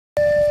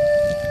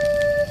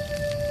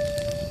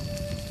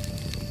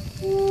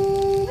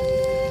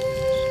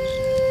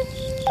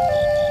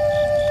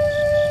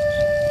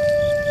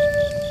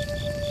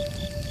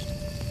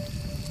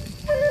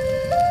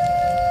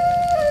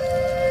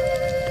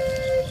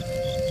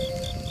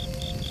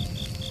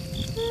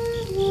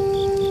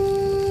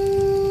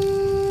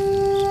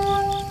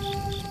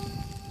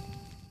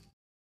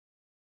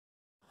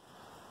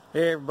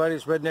Hey everybody,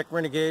 it's Redneck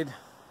Renegade.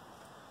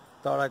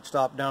 Thought I'd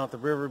stop down at the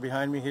river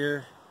behind me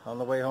here on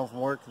the way home from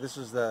work. This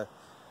is it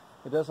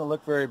doesn't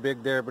look very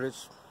big there, but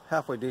it's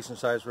halfway decent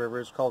sized river.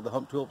 It's called the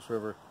Hump Tulips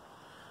River.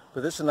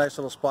 But this is a nice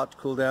little spot to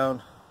cool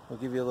down. We'll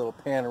give you a little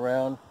pan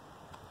around.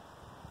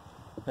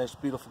 Nice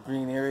beautiful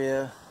green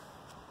area.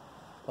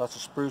 Lots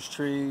of spruce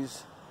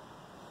trees.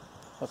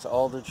 Lots of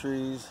alder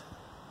trees.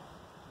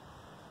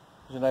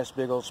 There's a nice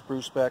big old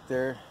spruce back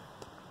there.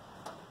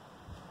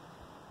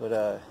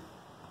 But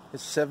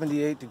it's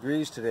 78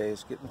 degrees today.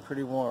 It's getting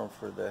pretty warm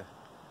for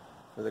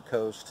the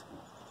coast.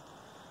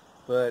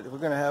 But we're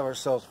going to have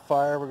ourselves a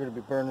fire. We're going to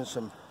be burning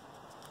some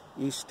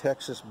East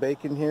Texas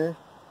bacon here.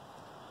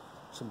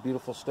 Some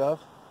beautiful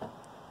stuff.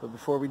 But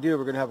before we do,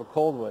 we're going to have a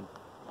cold one.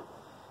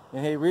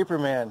 And hey, Reaper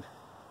Man,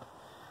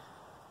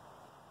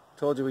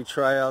 told you we'd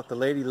try out the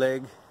lady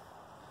leg,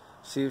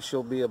 see if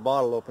she'll be a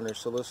bottle opener.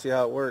 So let's see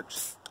how it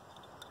works.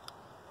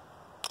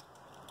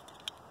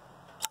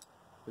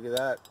 Look at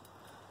that,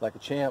 like a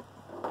champ.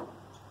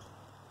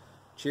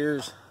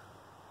 Cheers.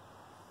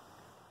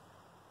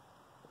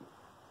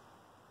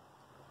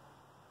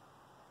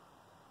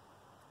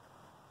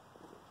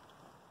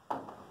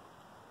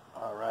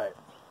 All right,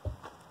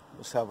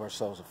 let's have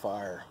ourselves a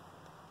fire.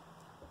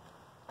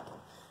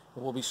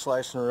 We'll be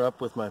slicing her up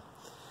with my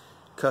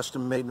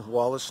custom-made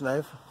Wallace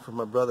knife from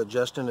my brother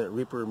Justin at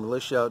Reaper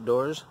Militia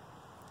Outdoors.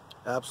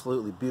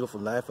 Absolutely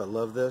beautiful knife. I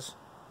love this.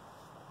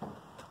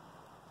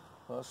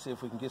 Well, let's see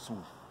if we can get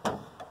some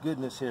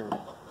goodness here.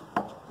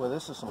 Well,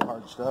 this is some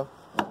hard stuff.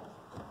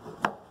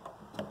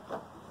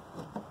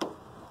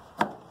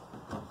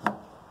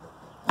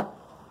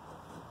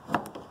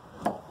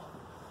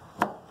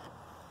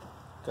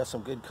 Got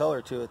some good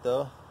color to it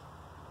though.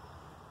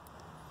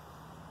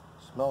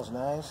 Smells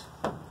nice.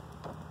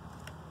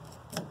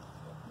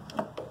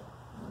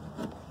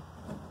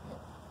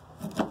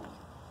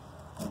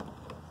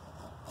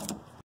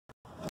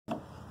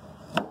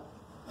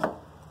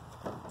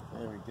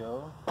 There we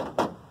go.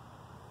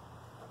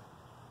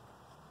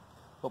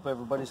 Hope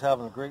everybody's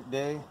having a great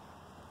day.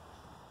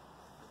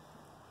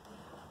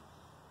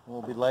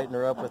 We'll be lighting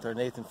her up with our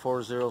Nathan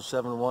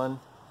 4071,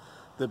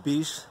 the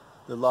Beast,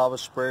 the lava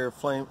sprayer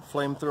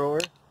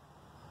flamethrower.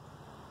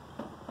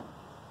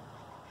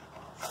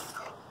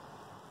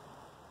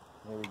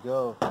 There we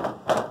go.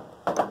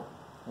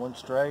 One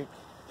strike.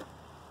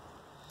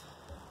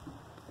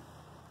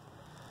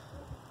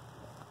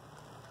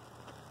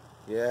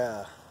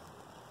 Yeah.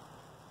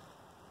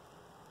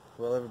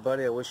 Well,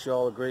 everybody, I wish you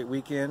all a great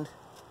weekend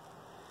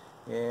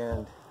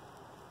and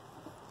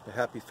a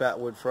happy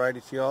Fatwood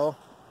Friday to y'all.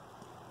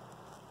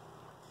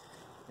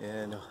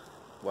 And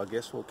well, I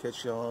guess we'll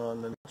catch you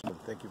on the next one.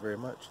 Thank you very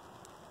much.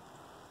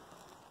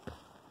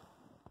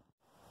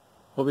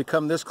 Well, we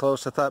come this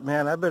close, I thought,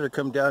 man, I better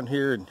come down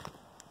here and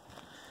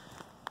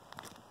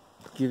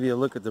give you a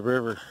look at the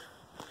river.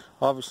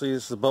 Obviously,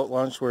 this is the boat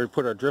launch where we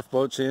put our drift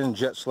boats in,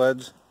 jet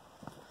sleds.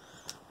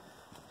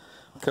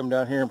 Come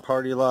down here and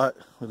party a lot,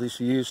 at least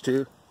we used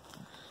to.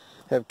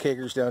 Have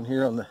kegers down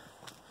here on the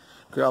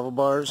gravel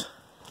bars.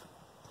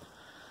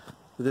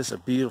 But this is a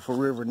beautiful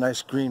river,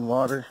 nice green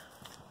water.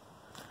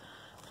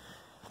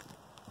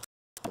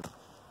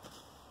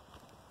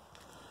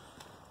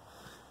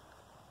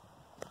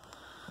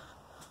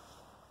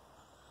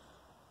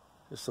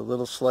 Just a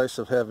little slice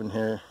of heaven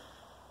here.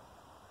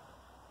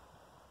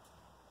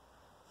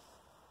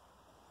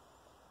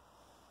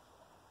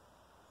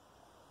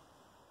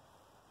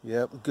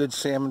 Yep, good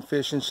salmon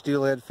fishing,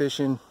 steelhead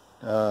fishing,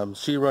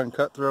 sea run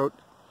cutthroat.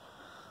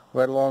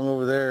 Right along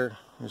over there,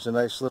 there's a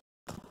nice little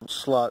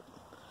slot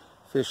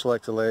fish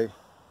like to lay.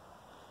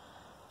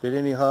 But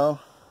anyhow,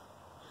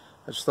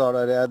 I just thought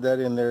I'd add that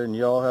in there, and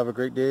y'all have a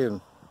great day,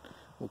 and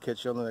we'll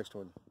catch you on the next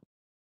one.